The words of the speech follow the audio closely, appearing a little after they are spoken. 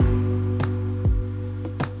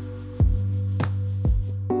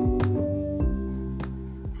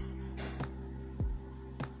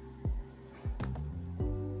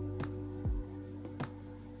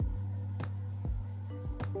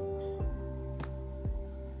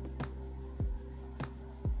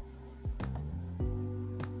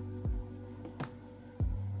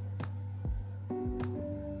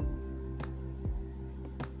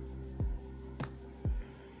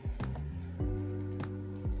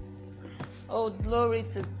Oh, glory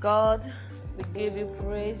to God. We give you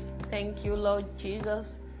praise. Thank you, Lord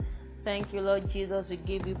Jesus. Thank you, Lord Jesus. We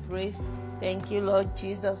give you praise. Thank you, Lord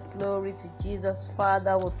Jesus. Glory to Jesus.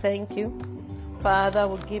 Father, we thank you. Father,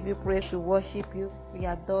 we give you praise. We worship you. We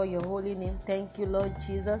adore your holy name. Thank you, Lord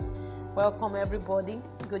Jesus. Welcome, everybody.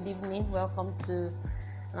 Good evening. Welcome to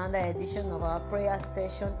another edition of our prayer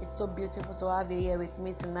session. It's so beautiful to have you here with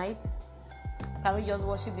me tonight. Can we just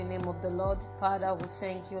worship the name of the Lord? Father, we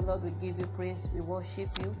thank you, Lord. We give you praise. We worship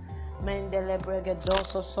you. Mendele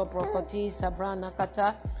bregedoso soprokoti sabrana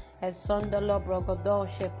kata esondolo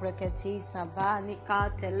brogodoshe preketi savani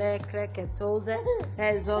katele kreketose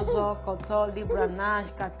ezozo kotoli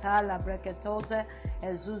branash katala breketose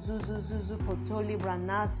ezuzuzuzuzu kotoli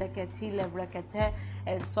branas seketile brekete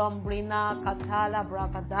esombrina katala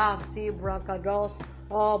brakadasi brakados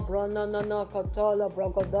o brononono kotolo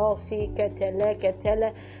brogodosi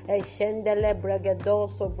ketele eshendele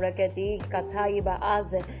bregedoso breketi kataiba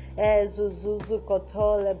aze ezuzuzu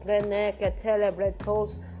kotole brene ketele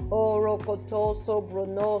bretos oro kotoso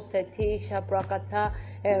bruno setisha brakata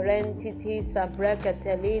erentiti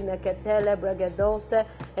sabreketelina ketele bregedose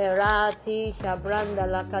erati shabranda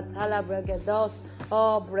la katala bregedos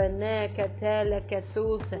o brene ketele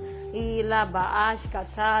ketuse ila baash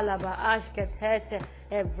katala baash ketete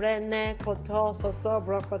evrene kotoso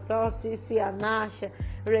sobro kotosi si anashe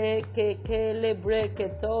reke kele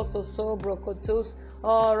breketoso sobro kotus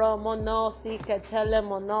oro monosi ketele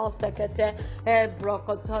monose kete e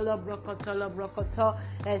brokotolo brokoto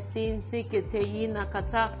e sinsi keteyina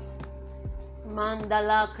kata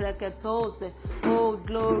Mandala kreketose. Oh,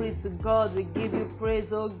 glory to God. We give you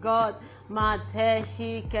praise, oh God.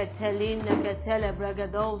 Mateshi ketelina ketele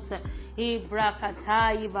bregadose.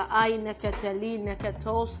 Ibrakata iva aine ketelina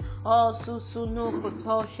ketos. Oh, susunu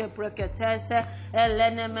kotoshe preketese.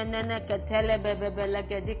 Elene menene ketele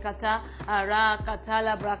bebebelegedikata. Ara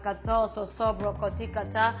katala brakatoso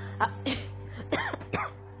sobrokotikata.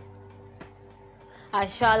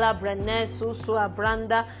 Ashala brene susu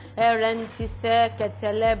abranda erentise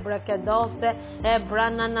ketele brekedose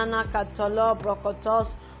ebrana nana katolo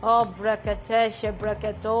brokotos o breketeshe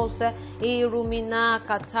breketose irumina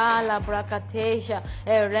katala brakatesha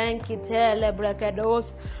erenkitele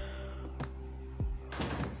brekedos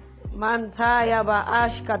Mantaya ba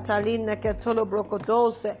ash katalina ketolo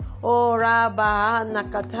brokotose o raba na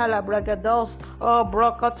katala bragados o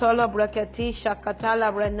brokotolo braketisha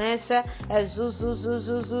katala brenese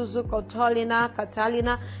ezuzuzuzuzu kotolina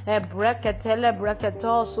katalina e breketele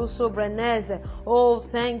breketo susu brenese. Oh,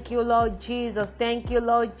 thank you, Lord Jesus. Thank you,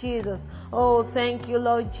 Lord Jesus. Oh, thank you,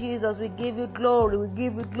 Lord Jesus. We give you glory. We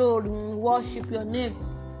give you glory. We worship your name.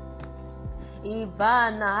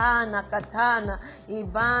 Ivana ana katana,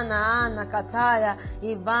 Ivana ana kataya,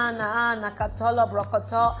 Ivana ana katola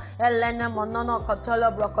brokoto, Elena monono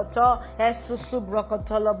katola brokoto, Esusu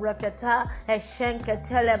brokotolo broketa, Eshenke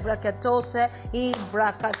tele broketose,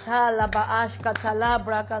 Ibrakatala baash katala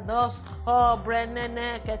brakados, O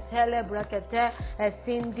brenene ketele brokete,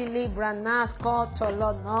 Esindili branas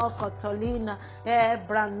kotolo no kotolina,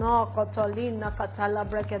 Ebrano kotolina katala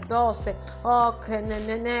brekedose, O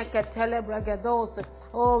krenene ketele brokete.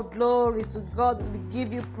 Oh, glory to God. We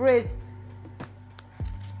give you praise.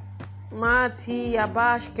 Mati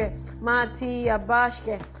Abashke,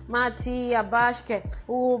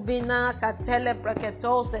 Uvina Katele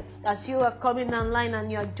Braketose. As you are coming online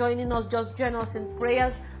and you are joining us, just join us in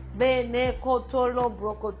prayers. Bene kotolo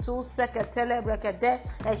brokotu seketele brekede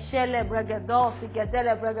eshele bregedo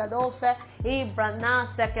seketele bregadose ibrana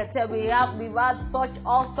sekete. We've had such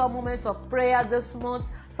awesome moments of prayer this month.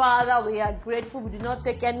 Father, we are grateful. We do not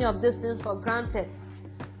take any of these things for granted.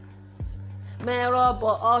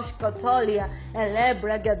 Merobo Oshkotolia,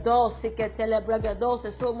 Elebregadosi,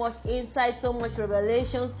 Ketelebragadose, so much insight, so much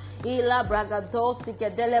revelations. Ila Bragadosi,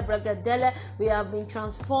 Kedele Bragadele, we have been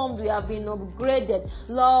transformed, we have been upgraded.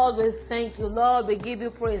 Lord, we thank you. Lord, we give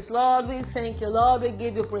you praise. Lord, we thank you. Lord, we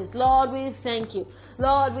give you praise. Lord, we thank you.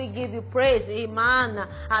 Lord, we give you praise. Imana,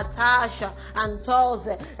 Atasha,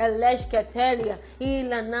 Antose, Eleshketelia,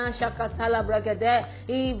 Ila Nasha Katala Bragade,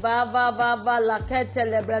 Ibava Baba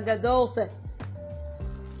Laketele Bragadose.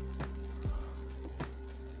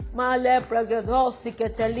 Male bregadosi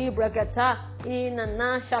keteli bregata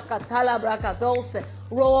Inana shakatala brakadose.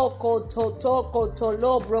 Roko totoko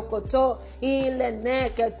tolo brokoto. Ilene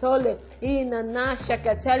ketole. Inana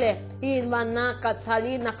shakatele. Imana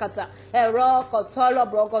katalina kata. Eroko tolo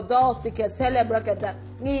brokodosi ketele brakata.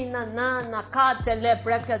 Inana nakatele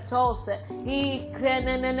brakatose.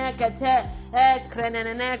 Ikrenene kete.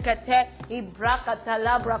 Ekrenene kete.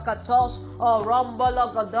 Ibrakatala brakatos. Orombolo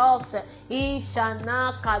godose.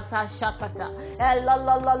 Ishana kata shakata.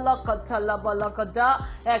 Elolololo katala balakada.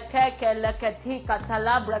 Ekeke leketi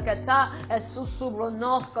katala brakata.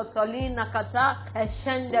 Esusubronos katolina kata.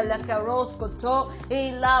 Eshende lekeros koto.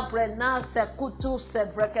 Ila brena sekutu se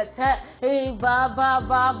brakete. Iva va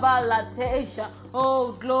va va latesha.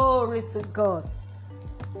 Oh, glory to God.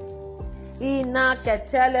 Ina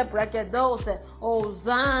ketele brekedose.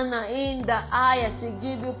 Hosanna in the highest. We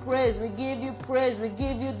give you praise. We give you praise. We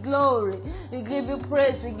give you glory. We give you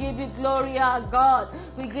praise. We give you glory, our God.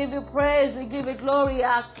 We give you praise. We give you glory,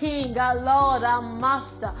 our King, our Lord, our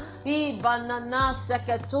Master. Ibanana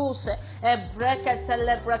seketuse.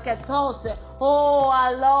 Ebreketele breketose. Oh,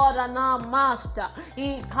 our Lord and our Master.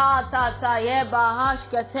 Ikata tayeba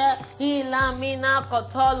hashkete. Ilamina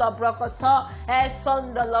kotola brokoto.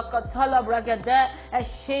 Esondolo kotola bragade.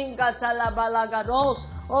 Eshinga talabalagados.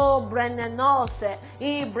 Oh, brenenose.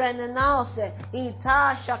 Brenenose.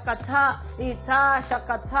 Ita shakata.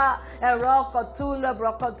 Eroko tule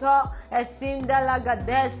brokoto. Esinda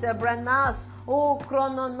lagadese brenas. Oh,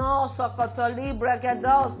 krononoso kotoli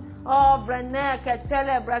bragados. Oh, brene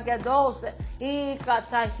ketele bragados.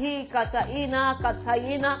 Ikata ina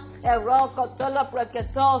kataina. Eroko tola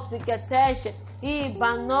braketosi keteshe.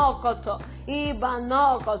 Ibanokoto.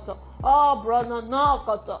 Oh,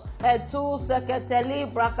 brononokoto. Etu seketeli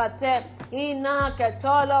brakate. Ina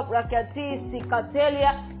ketolo braketi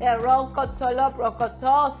sikatelia. Eronko tolo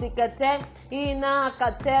brokoto sikete. Ina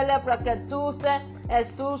katele braketuse.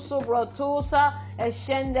 Esusu brotusa.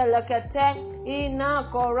 Eshende lekete. Ina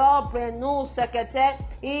koro brenu sekete.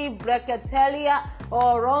 Ibreketelia.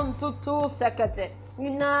 Orontutu sekete.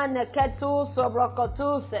 Ina neketu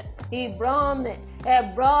sobrokotuse. Ibrone.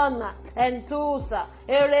 Ebrona. Entusa.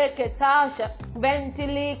 Ereketasha.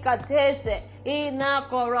 Ventili katese. Ina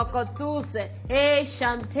korokotuse.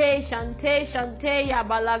 Shante ya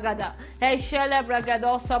balagada. Shele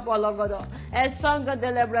bragadosa bologodo. Songa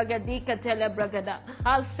de le bragadika tele bragada.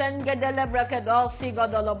 Asenga de le bragadosi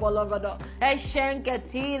godolo bologodo. Shenke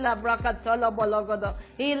tila bracatola bologodo.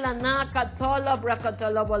 Ila nakatola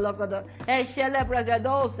bracatola bologodo. Shele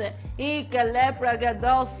bragadose. Ike le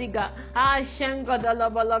bragadosiga. Shengo de la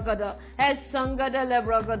bologodo. Songa de le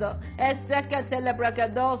bragado. Seke tele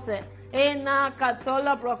bragadose. Ena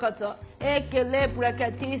katola brokoto. Ekele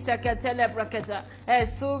brakati sekatele brakata.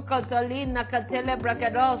 Esu katolina katele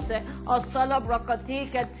brakadose. Osolo brokoti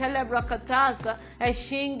katele brakatasa.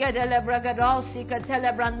 Eshinga dele brakadosi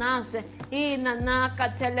katele branase. Ina na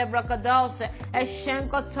katele brakadose.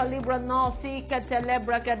 Eshenko tolibranosi katele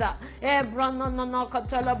brakada. Ebrono no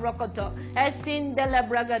katele brokoto. Esin dele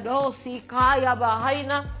brakadosi kaya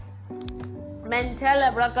bahaina.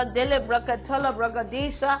 Mentele bracadele bracatola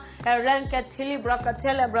bracadisa, erencatili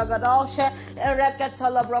bracatele bragadoshe,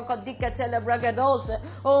 erecatola bracadicatele bragadose.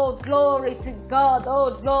 Oh, glory to God,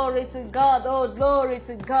 oh, glory to God, oh, glory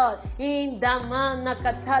to God. In damana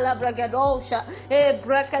catala bragadosha,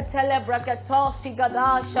 bracatele bracatosi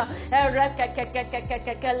gadasha,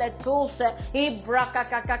 erecacacacacacacatuse,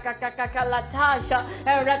 ibracacacacacacalatasha,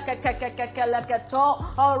 erecacacacacalacato,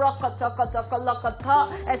 orocotocotocolocota,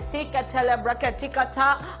 esicatele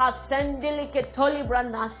Tikata ascendili ketoli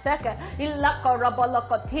brana seke ilaka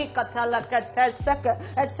rabalakatika talakate seke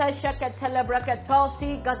etesheke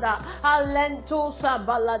telebraketosi gada alentu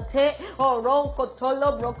sabalate oronko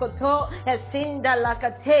tolo brokoto esinda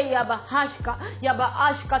lakate yaba ashka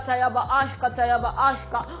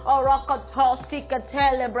orakato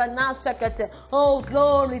sikatele brana sekete. Oh,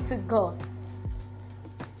 glory to God.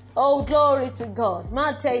 Oh, glory to God.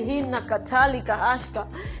 Mate hina katalika ashka.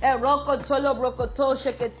 Eroko tolo brokoto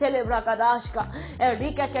sheketele bragadashka.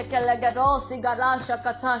 Erika kekelegadosi garasha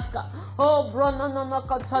katashka. Oh, brono no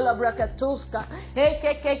katala brakatuska.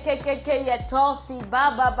 Eke yetosi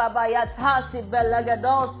baba yatasi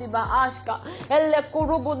belagadosi baashka. Elle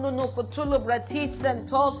kurubu no kutulu bratisen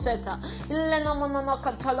toseta. Elle no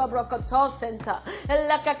katala brokotosenta.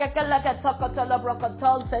 Elle kakakala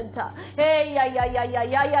brokotosenta. Hey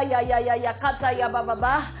ya kata ya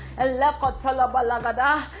baba. Elle kotala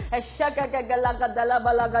balagada. Eshaka galagada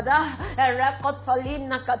balagada.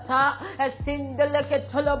 Erekotolina kata, Esindeleke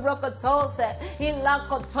tolobrokotose,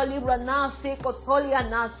 Ilakotolibra nasi, Kotolia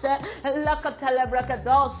nase,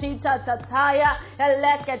 Lakatelebrekedosi tataya,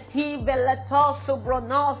 Eleketi veletosu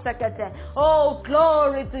bronosekete. Oh,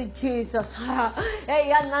 glory to Jesus.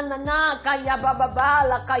 Eyanana kaya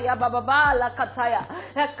bababala kaya bababala kataya.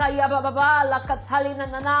 Kaya bababala katalina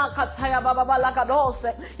nana kataya bababala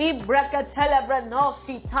kadose.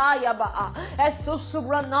 Ibreketelebrenosi taya ba.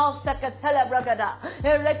 Esusubronoseketelebragada.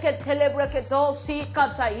 Ereketelebrekadosi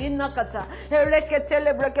katayina kata.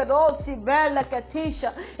 Ereketelebrekadosi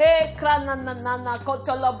velekatisha. Ekrananana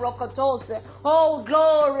kotolobrokotose. Oh,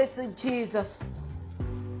 glory to Jesus.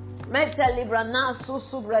 Metelibrana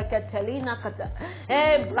susubreketelina kata.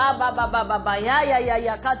 Braba baba baba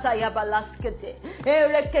ya kata ya balaskete.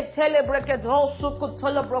 Reketele brekedosu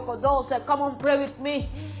kutolo brokodose. Come on, pray with me.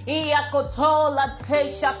 Iakotola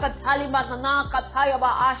tesha katali manana kataya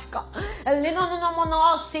ba ashka. Elino no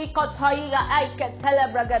monosi kataya aike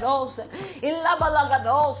telebregadose.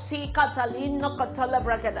 Ilabalagadosi katalino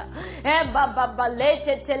katolebregada. Baba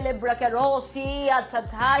balete telebregadosi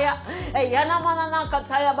atataya. Yana manana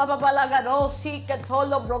kataya baba balagadosi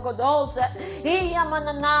katolo brogodose. Iya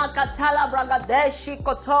manana katala bragadeshi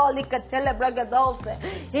kotoli katelebragadose.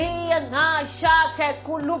 Iya na shake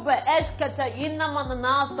kulube eskete ina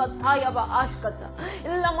manana sataya ba ashkata.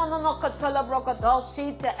 Illa manana katala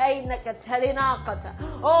brogodosi te eine katelina kata.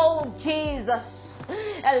 Oh Jesus.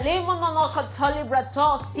 Elimana katali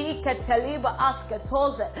bratosi kateliba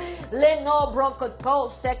asketose. Leno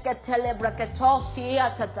brokotose katelebratosi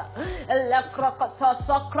atata. Ella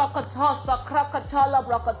krokotosa krokotosa krokotala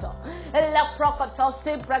brokoto. Ella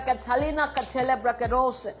krokotosi brakatalina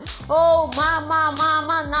katelebracadose. Oh mama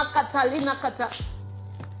na katalina kata.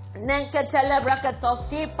 Nenketele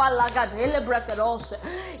braketosi palagadele brakedose.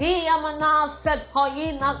 Iyamana set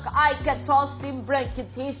hoina aiketosi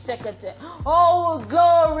breketi sekete. Oh,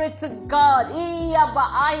 glory to God. Iyaba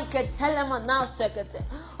aiketele mana sekete.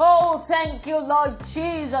 Oh, thank you, Lord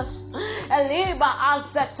Jesus. Eliba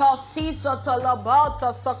asetosi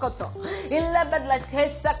sotoloboto sokoto. Ilebedlete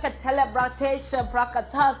seketele bratesha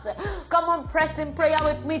brakatase. Come on, press in prayer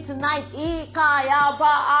with me tonight. Ikayaba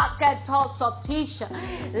aketosotisha.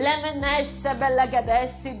 Lemonese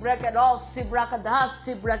belegedesi bregadosi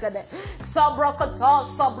bracadasi bregade. Sobrocoto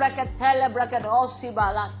sobrecatele bregadosi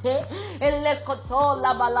balate. Elecoto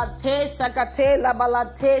la balate sacate la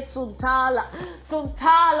balate suntala.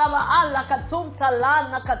 Suntala ba alla catunta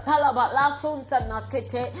lana catala ba la sunta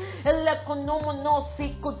nakete. Eleconomo no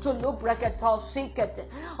sikutulu brecatosi kete.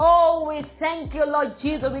 Oh, we thank you, Lord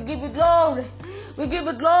Jesus. We give you glory. We give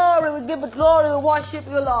you glory. We give you glory. We worship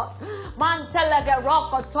you, Lord.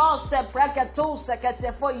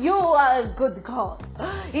 For you are a good God.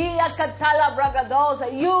 You are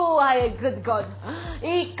a good God.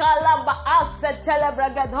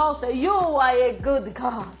 You are a good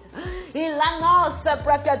God.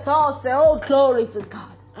 Oh, glory to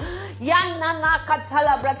God. Yanana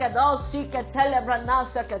katala brakadosi ketele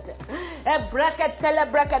branasa kete. Brakatele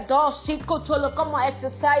brakadosi kutolo. Come on,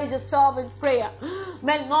 exercise yourself in prayer.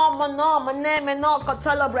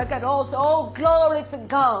 Oh, glory to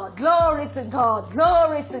God. Glory to God.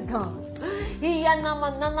 Glory to God.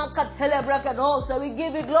 We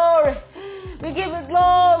give you glory. We give you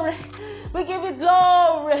glory. We give you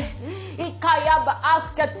glory.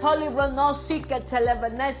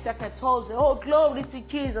 Oh, glory to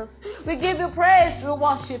Jesus. We give you praise. We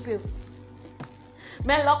worship you.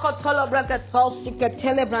 Melokotolo brakatosi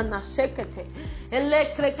ketelebrana sekete.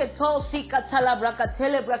 Elekreketosi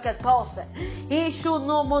katalabrakatele brakatose. Ishu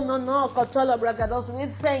no monono kotola brakatos. We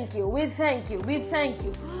thank you. We thank you. We thank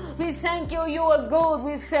you. We thank you. You are good.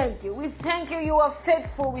 We thank you. We thank you. You are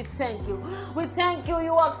faithful. We thank you. We thank you.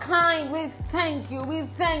 You are kind. We thank you. We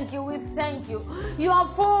thank you. We thank you. You are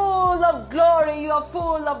full of glory. You are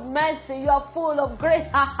full of mercy. You are full of grace.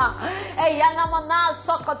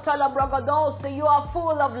 You are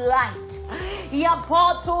full of light.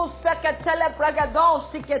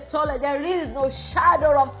 There is no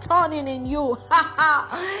shadow of turning in you.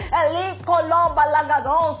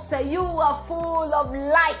 You are full of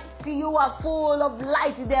light. You are full of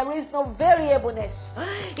light. There is no variableness.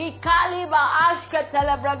 We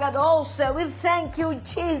thank you,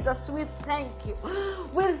 Jesus. We thank you.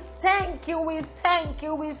 We thank you. We thank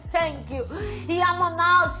you. We thank you. There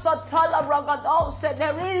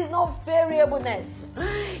is no variableness.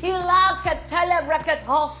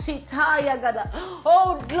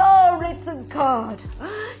 Oh, glory to God.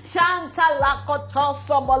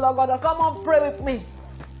 Come on, pray with me.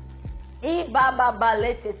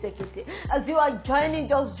 As you are joining,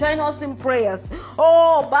 just join us in prayers.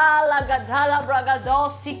 Oh, balagadala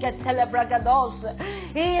bragadosi ketele bragados.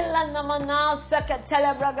 Ilanamana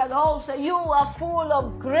seketele bragados. You are full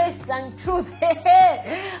of grace and truth.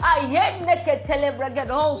 Ayenne ketele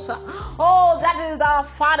bragados. Oh, that is our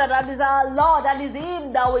Father, that is our Lord, that is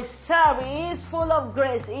Him that we serve. He is full of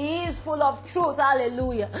grace, He is full of truth.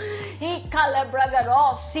 Hallelujah. Ikale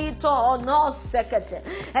bragados sito ono sekete.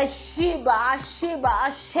 Ashiba,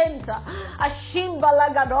 Ashenta, Ashimba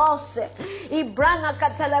Lagadose, Ibrana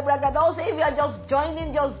Catelebragadose. If you are just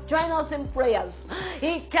joining, just join us in prayers.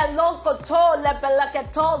 Ikeloko to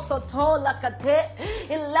lepelaketo soto lakate,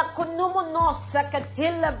 Ilakunumo no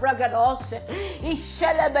sakatilla bragadose,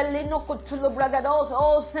 Ishelebelino kutulu bragadose.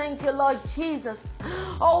 Oh, thank you, Lord Jesus.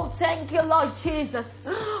 Oh, thank you, Lord Jesus.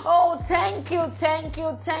 Oh, thank you.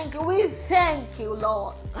 We thank you,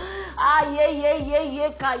 Lord.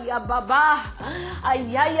 Kaya baba,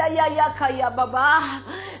 kaya baba,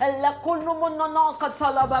 la kulumunono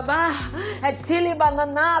katala baba, etili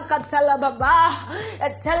banana katala baba,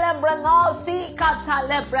 etelebrano si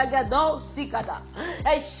katalebragado sikada,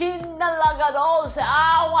 eshinda lagados,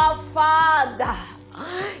 our Father.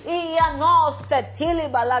 Ia no setili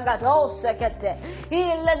balagados sekete,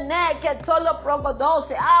 ile neke tolo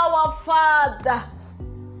progodose, our Father.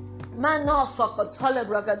 Manosoko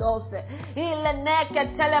telebragadose.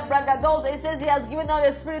 It says He has given us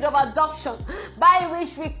the spirit of adoption, by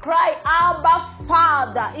which we cry, Abba,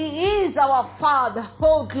 Father. He is our Father.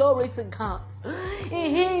 Oh, glory to God.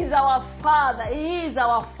 He is our Father. He is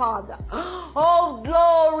our Father. Oh,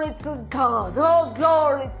 glory to God. Oh,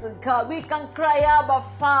 glory to God. We can cry, Abba,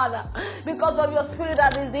 Father, because of your spirit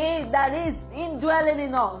that is indwelling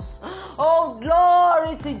in us. Oh,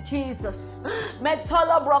 glory to Jesus.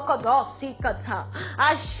 Metolo brokodos sikata.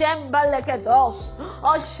 Ashemba lekedos.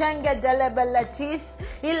 Oshenge delebeletis.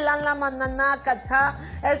 Ilana mananakata.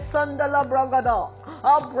 Esondolo brogodo.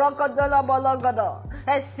 O brokodolo bologodo.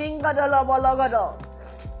 Esingadolo bologodo.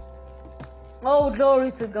 Oh,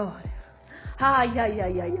 glory to God.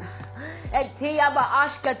 Etiaba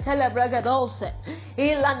ashka telebragadose.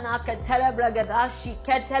 Ilanaka telebragadashi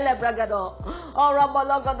ketelebragado. Ora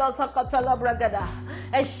bologodo sakatelebragada.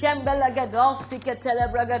 Eshembelegadosi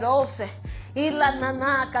ketelebragadose.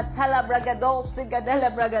 Ilananaka telebragadosi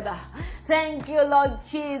gadelebragada. Thank you, Lord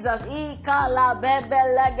Jesus. Ikala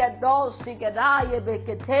bebelegadosi gadaye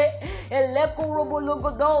bekete.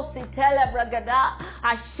 Elekurubulugodosi telebragada.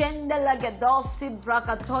 Ashendelegadosi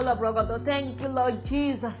brakatola bragado. Thank you, Lord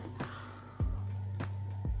Jesus.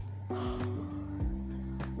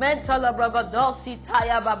 Mentala bragadosi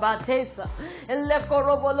taya babatesa.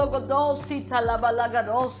 Elekorobologodosi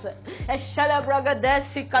talabalagadosa. Eshala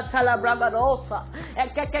bragadesi katala bragadosa.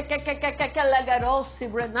 Ekekekekekekelegadosi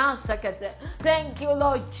brenasakete. Thank you,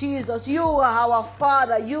 Lord Jesus. You are our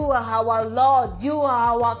Father. You are our Lord. You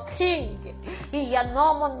are our King.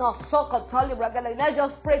 Let's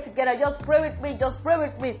just pray together. Just pray with me. Just pray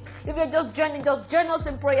with me. If you're just joining, just join us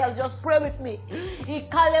in prayers. Just pray with me.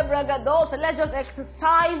 Let's just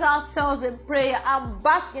exercise ourselves in prayer. I'm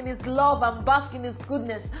basking His love. I'm basking His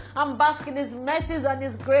goodness. I'm basking His mercies and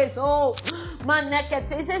His grace. Oh, my naked.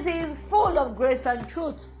 He says He is full of grace and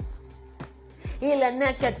truth. Ila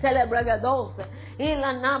neke telebragadose,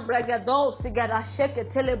 ila na bragadose, gara sheke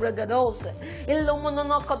telebragadose, ila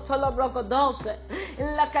monono katala bragadose,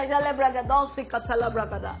 ila kajale bragadose katala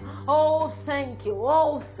bragada. Oh, thank you,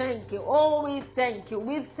 oh, thank you, oh, we thank you,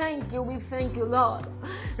 we thank you, we thank you, Lord.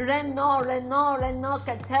 Reno,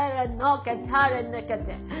 katere, no katare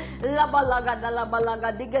nekete, la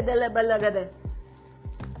balaga, diga dele balagade.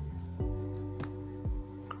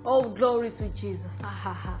 Oh, glory to Jesus.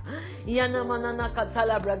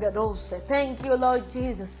 Thank you, Lord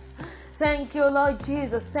Jesus. Thank you, Lord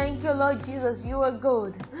Jesus. Thank you, Lord Jesus. You are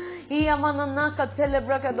good.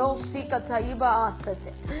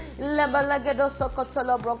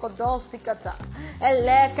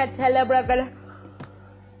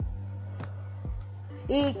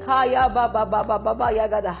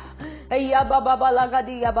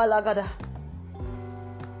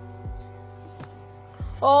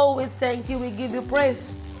 Oh, we thank you. We give you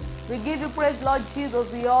praise. We give you praise, Lord Jesus.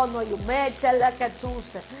 We honor you. Me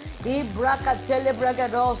telekatuse, ibraka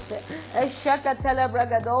telebragadose, eshaka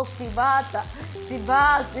telebragadose,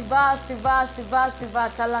 siva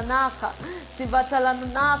talanaka,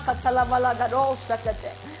 talabalagadosa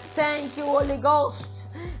kate. Thank you, Holy Ghost.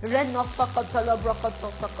 Reno sokoto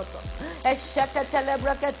brokoto sokoto, eshaka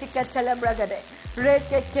telebragatika telebragade,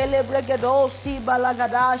 reke telebragadose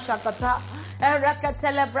balagada shakata.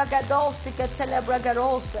 Erekatele bragadosi ketele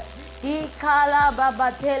bragadose. Ikala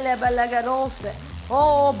babatele balagadose.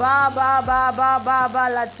 Oh, ba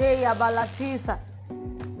lateya balatisa.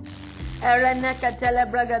 Ereneka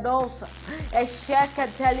telebragadosa. Esheka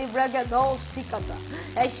telebragadosikata.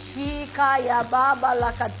 Eshika ya baba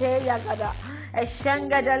lakateya gada.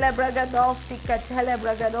 Eshenga telebragadosika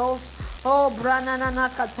telebragados. Oh, brananana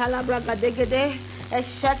katala bragadegede.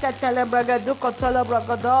 Esheka telebragaduko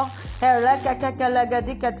telebragado. Ereka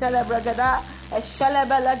kakalagadika telebragada.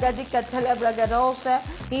 Eshelebelagadika telebragadosa.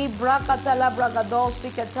 Ibraka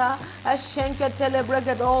telebragadosikata. Eshenka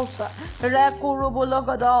telebragadosa.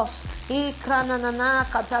 Rekurubulagados. Ikrananana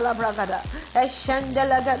katalabragada.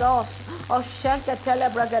 Eshendelagados. Oshenka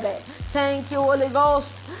telebragade. Thank you, Holy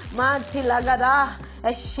Ghost. Manti lagada.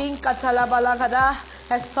 Eshinka telebalagada.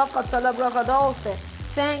 Esoka telebragadose.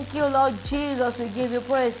 Thank you, Lord Jesus. We give you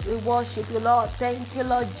praise. We worship you, Lord. Thank you,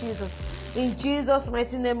 Lord Jesus. In Jesus'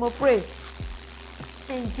 mighty name we pray.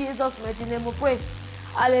 In Jesus' mighty name we pray.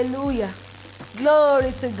 Hallelujah.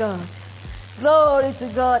 Glory to God. Glory to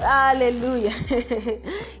God. Hallelujah.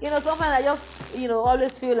 Sometimes I just,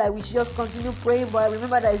 always feel like we should just continue praying, but I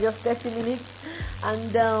remember that it's just 30 minutes.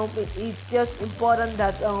 And it's just important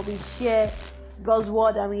that we share God's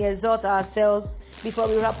word and we exhort ourselves before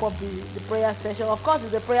we wrap up the prayer session. Of course,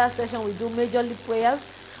 it's the prayer session. We do majorly prayers,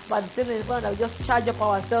 but at the same time, it's important that we just charge up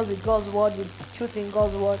ourselves with God's word, with truth in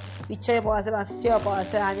God's word. We charge up ourselves and stir up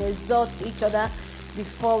ourselves and exhort each other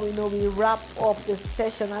before we wrap up the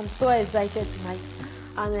session. I'm so excited tonight.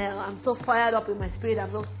 And I'm so fired up in my spirit.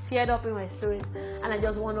 I'm so stirred up in my spirit. And I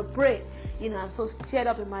just want to pray. I'm so stirred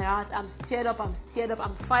up in my heart. I'm stirred up. I'm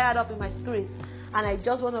fired up in my spirit. And I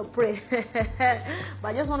just want to pray. But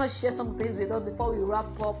I just want to share some things with us before we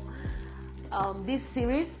wrap up this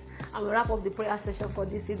series. And we wrap up the prayer session for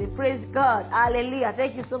this evening. Praise God. Hallelujah.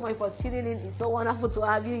 Thank you so much for tuning in. It's so wonderful to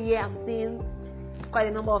have you here. I'm seeing quite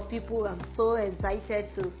a number of people. I'm so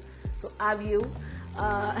excited to have you.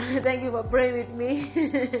 Thank you for praying with me.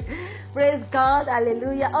 Praise God.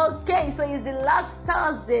 Hallelujah. Okay, so it's the last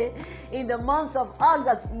Thursday in the month of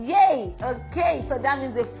August. Yay. Okay, so that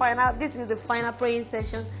means this is the final praying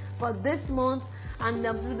session for this month. And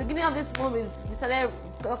since the beginning of this month, we started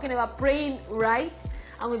talking about praying right,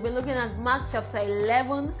 and we've been looking at Mark chapter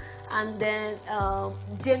 11 and then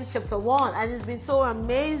James chapter 1, and it's been so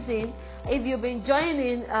amazing. If you've been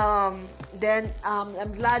joining, then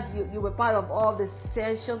I'm glad you were part of all the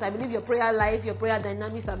sessions. I believe your prayer life, your prayer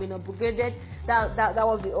dynamics have been upgraded. That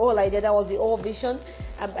was the whole idea. That was the whole vision.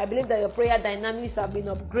 I believe that your prayer dynamics have been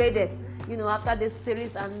upgraded, after this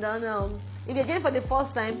series. And then if you're getting for the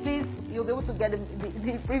first time, please, you'll be able to get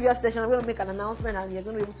the previous session. I'm going to make an announcement, and you're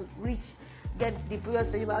going to be able to get the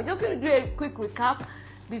previous session. But I'm just going to do a quick recap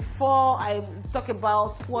before I talk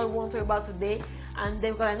about what we want to talk about today. And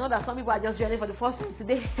then, because I know that some people are just joining for the first time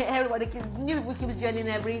today, new people keep joining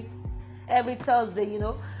every Thursday,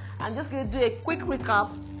 I'm just going to do a quick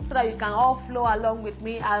recap so that you can all flow along with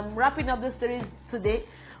me. I'm wrapping up this series today.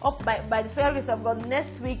 By the fair grace of God,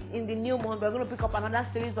 next week in the new month, we're going to pick up another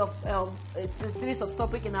series of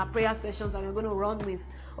topic in our prayer sessions that we're going to run with.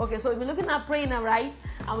 Okay, so we've been looking at praying right,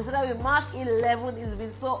 and we started with Mark 11. It's been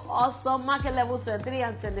so awesome. Mark 11, 23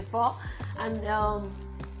 and 24, and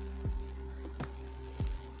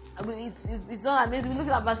it's not amazing. We look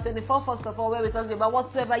at verse 24 first of all, where we talked about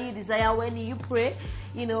whatsoever you desire when you pray,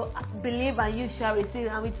 believe and you shall receive.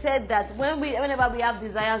 And we said that whenever we have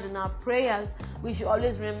desires in our prayers, we should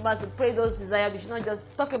always remember to pray those desires. We should not just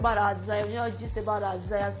talk about our desires. We should not just about our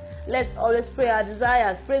desires. Let's always pray our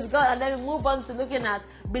desires. Praise God. And then we move on to looking at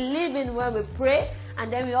believing when we pray.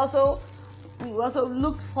 And then we also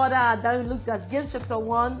looked further at that. We looked at James chapter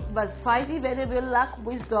 1 verse 5. If any will lack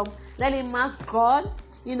wisdom, let him ask God,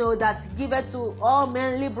 that giveth to all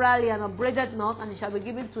men liberally and upbraideth not, and it shall be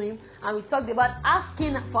given to him. And we talked about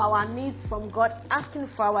asking for our needs from God, asking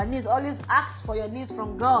for our needs. Always ask for your needs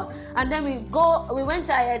from God. And then we went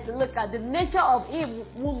ahead to look at the nature of him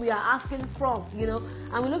whom we are asking from,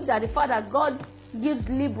 and we looked at the fact that God gives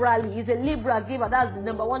liberally. He's a liberal giver. That's the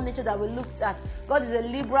number one nature that we looked at. God is a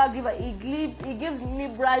liberal giver. He gives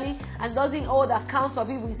liberally and doesn't hold accounts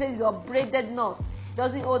of evil. He says he's upbraided not.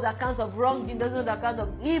 Doesn't hold account of wrongdoing, doesn't hold account of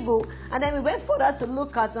evil. And then we went further to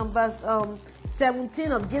look at verse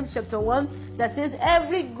 17 of James chapter 1 that says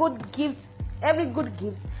every good gift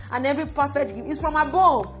and every perfect gift is from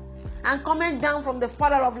above and coming down from the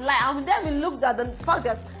Father of light. And then we looked at the fact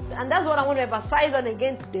that, and that's what I want to emphasize on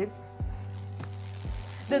again today,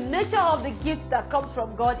 the nature of the gift that comes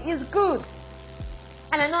from God is good.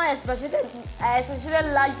 And I know I especially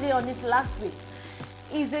largely on it last week.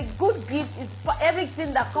 Is a good gift.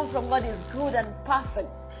 Everything that comes from God is good and perfect.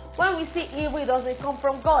 when we see evil, it doesn't come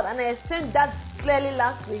from God. And I explained that clearly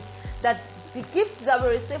last week, that the gift that we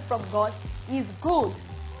receive from God is good,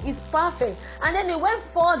 is perfect. And then he went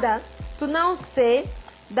further to now say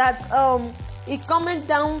that it coming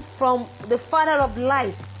down from the Father of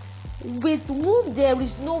light, with whom there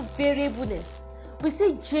is no variableness. We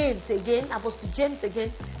see James again, Apostle James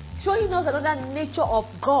again, showing us another nature of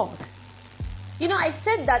God. You know, I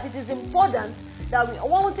said that it is important that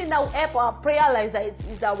one thing that will help our prayer life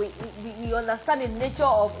is that we understand the nature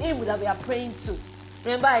of Him that we are praying to.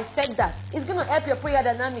 Remember, I said that it's going to help your prayer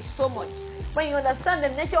dynamic so much when you understand the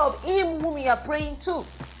nature of Him whom you are praying to.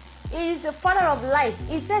 He is the Father of light.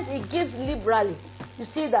 He says He gives liberally. You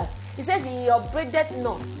see that? He says He upbraideth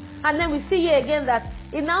not. And then we see here again that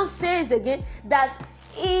He now says again that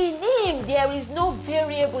in Him there is no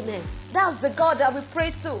variableness. That's the God that we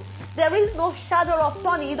pray to. There is no shadow of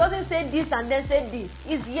turning. He doesn't say this and then say this.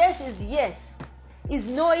 His yes is yes. His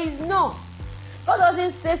no is no. God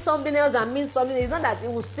doesn't say something else and mean something. It's not that He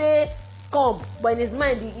will say come, but in His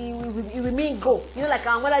mind He will mean go. You know, like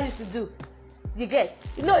our mother used to do. You get?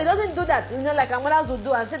 You know, He doesn't do that. You know, like our mothers would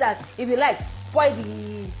do and say that if you like, spoil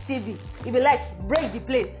the TV. If you like, break the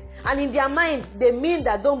plate. And in their mind, they mean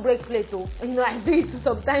that don't break plate. Oh, you know, I do it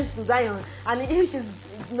sometimes to Zion. And if she's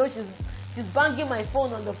banging my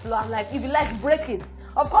phone on the floor, I'm like, if you like, break it.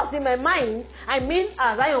 Of course, in my mind, I mean,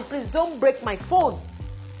 Zion, please don't break my phone.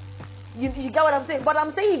 You get what I'm saying? But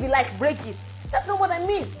I'm saying if you like, break it. That's not what I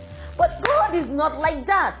mean. But God is not like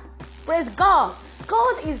that. Praise God.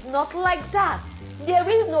 God is not like that. There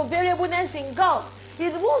is no variableness in God. He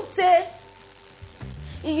won't say,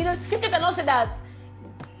 you know, Scripture cannot say that.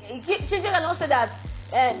 Scripture cannot say that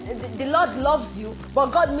the Lord loves you, but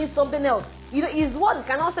God means something else. You know, His word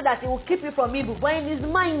cannot say that He will keep you from evil. But in His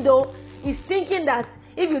mind, though, He's thinking that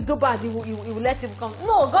if you do bad, He will let Him come.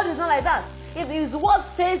 No, God is not like that. If His word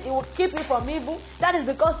says He will keep you from evil, that is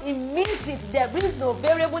because He means it. There is no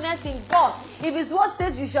variableness in God. If His word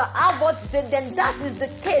says you shall have what you say, then that is the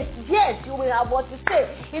case. Yes, you will have what you say.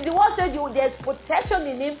 If the word says there's protection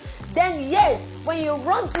in Him, then yes, when you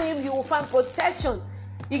run to Him, you will find protection.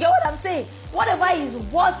 You get what I'm saying? Whatever His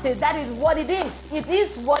word says, that is what it is. It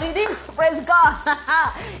is what it is. Praise God.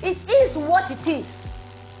 It is what it is.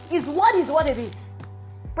 His word is what it is.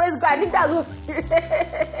 Praise God. I think that's what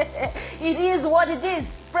it is what it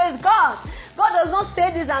is. Praise God. God does not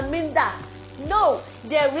say this and mean that. No,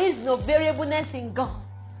 there is no variableness in God.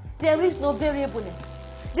 There is no variableness.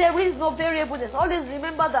 There is no variableness. Always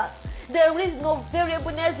remember that. There is no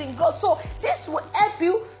variableness in God. So this will help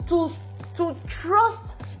you to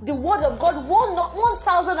trust the word of God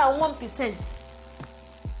 1001%.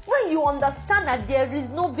 When you understand that there is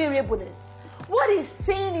no variableness, what He's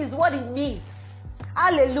saying is what it means.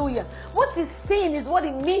 Hallelujah. What He's saying is what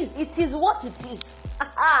it means. It is what it is.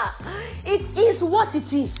 It is what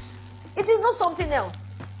it is. It is not something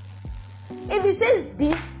else. If He says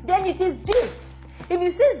this, then it is this. If He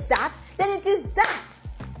says that, then it is that.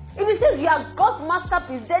 If He says you are God's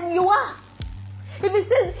masterpiece, then you are. If He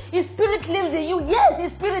says His Spirit lives in you, yes,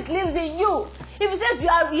 His Spirit lives in you. If He says you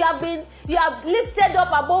have lifted up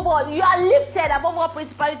above all, you are lifted above all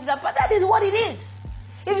principalities, but that is what it is.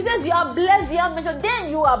 If He says you are blessed beyond measure, then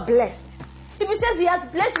you are blessed. If He says He has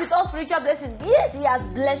blessed with all spiritual blessings, yes, He has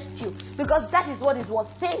blessed you, because that is what His word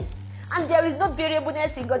says. And there is no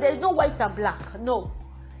variableness in God. There is no white and black. No.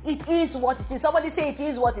 It is what it is. Somebody say it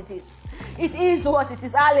is what it is. It is what it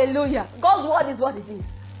is. Hallelujah. God's word is what it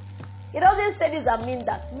is. It doesn't say this and mean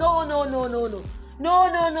that. No. No.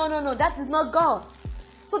 That is not God.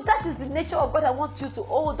 So that is the nature of God I want you to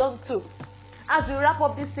hold on to as we wrap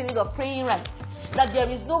up this series of praying right. That there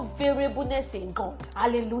is no variableness in God.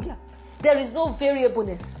 Hallelujah. There is no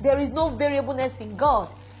variableness. There is no variableness in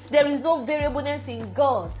God. There is no variableness in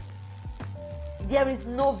God. There is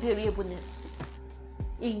no variableness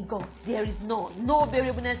in God. There is no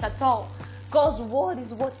variableness at all. God's word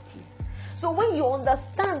is what it is. So when you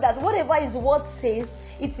understand that whatever His word says,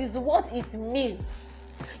 it is what it means,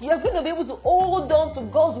 you're going to be able to hold on to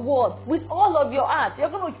God's word with all of your heart. You're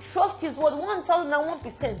going to trust His word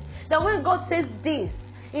 1001%. That when God says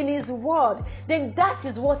this in His word, then that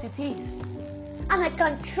is what it is. And I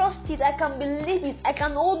can trust it. I can believe it. I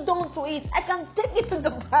can hold on to it. I can take it to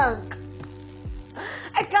the bank.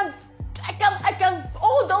 I can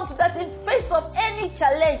hold on to that in face of any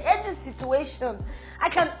challenge, any situation. I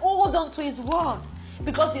can hold on to His word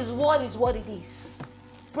because His word is what it is.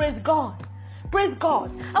 Praise God. Praise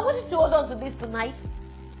God. I want you to hold on to this tonight.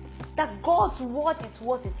 That God's word is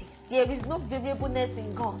what it is. There is no variableness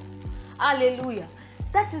in God. Hallelujah.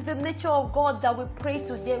 That is the nature of God that we pray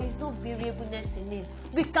to. There is no variableness in Him.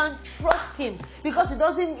 We can trust Him because He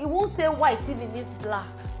won't say white if it means black.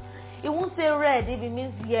 He won't say red if it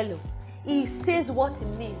means yellow. He says what it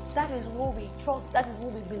means. That is who we trust. That is who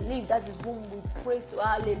we believe. That is whom we pray to.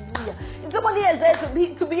 Hallelujah. Is somebody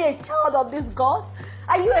excited to be a child of this God?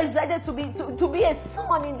 Are you excited to be a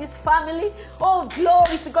son in this family? Oh,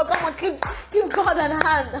 glory to God. Come on, give God an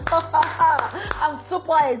hand. I'm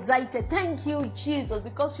super excited. Thank you, Jesus,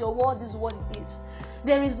 because your word is what it is.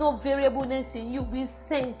 There is no variableness in you. We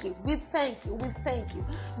thank you. We thank you. We thank you.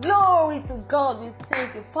 Glory to God. We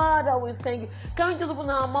thank you. Father, we thank you. Can we just open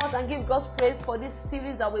our mouth and give God's praise for this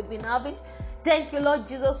series that we've been having? Thank you, Lord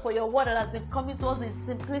Jesus, for your word that has been coming to us in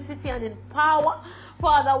simplicity and in power.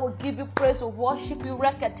 Father, we'll give you praise, we'll worship you.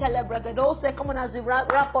 Come on, as we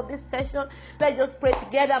wrap up this session, let's just pray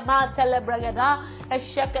together. Man telebragada,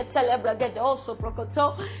 esheke telebragada, also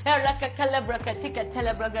prokoto, ereke telebragatika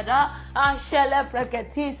telebragada, ashele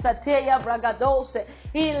bragati sateya bragadose,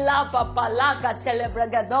 ila papalaga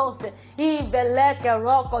telebragadose, ibeleke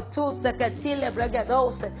roko tu sekatile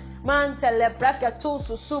bragadose. Mantele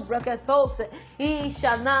braketosu su braketose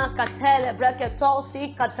ishana katele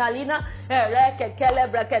braketosi Catalina ereke kele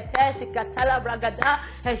braketesi katala bragada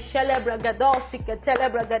eshele bragadosi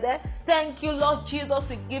katele bragade. Thank you, Lord Jesus.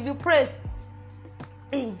 We give you praise.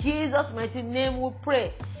 In Jesus' mighty name we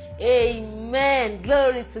pray. Amen.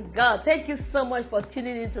 Glory to God. Thank you so much for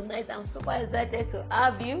tuning in tonight. I'm super excited to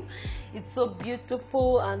have you. It's so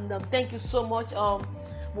beautiful, and thank you so much.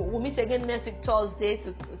 We'll meet again next week Thursday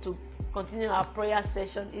to continue our prayer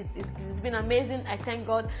session. It's been amazing. I thank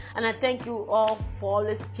God, and I thank you all for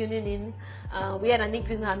always tuning in. We had an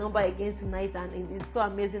increase in our number again tonight, and it's so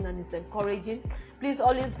amazing and it's encouraging. Please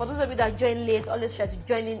always, for those of you that join late, always try to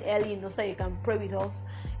join in early, so you can pray with us.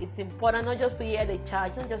 It's important not just to hear the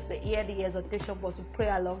charge, not just to hear the exhortation, but to pray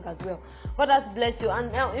along as well. God has blessed you.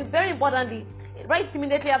 And very importantly, right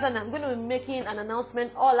immediately after that, I'm going to be making an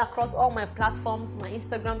announcement all across all my platforms, my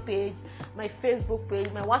Instagram page, my Facebook page,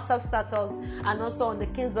 my WhatsApp status, and also on the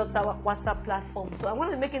King's Daughter WhatsApp platform. So I'm going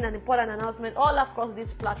to be making an important announcement all across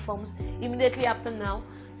these platforms immediately after now.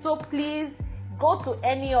 So please go to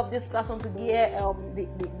any of these platforms to get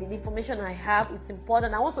the information I have. It's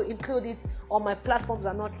important. I want to include it on my platforms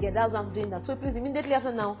that are not here. That's why I'm doing that. So please, immediately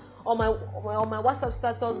after now, on my WhatsApp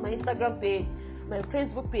status, my Instagram page, my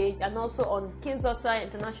Facebook page, and also on King's Daughter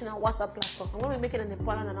International WhatsApp platform, I'm going to be making an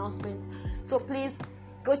important announcement. So please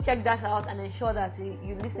go check that out and ensure that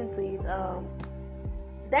you listen to it.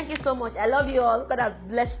 Thank you so much. I love you all. God has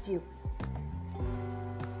blessed you.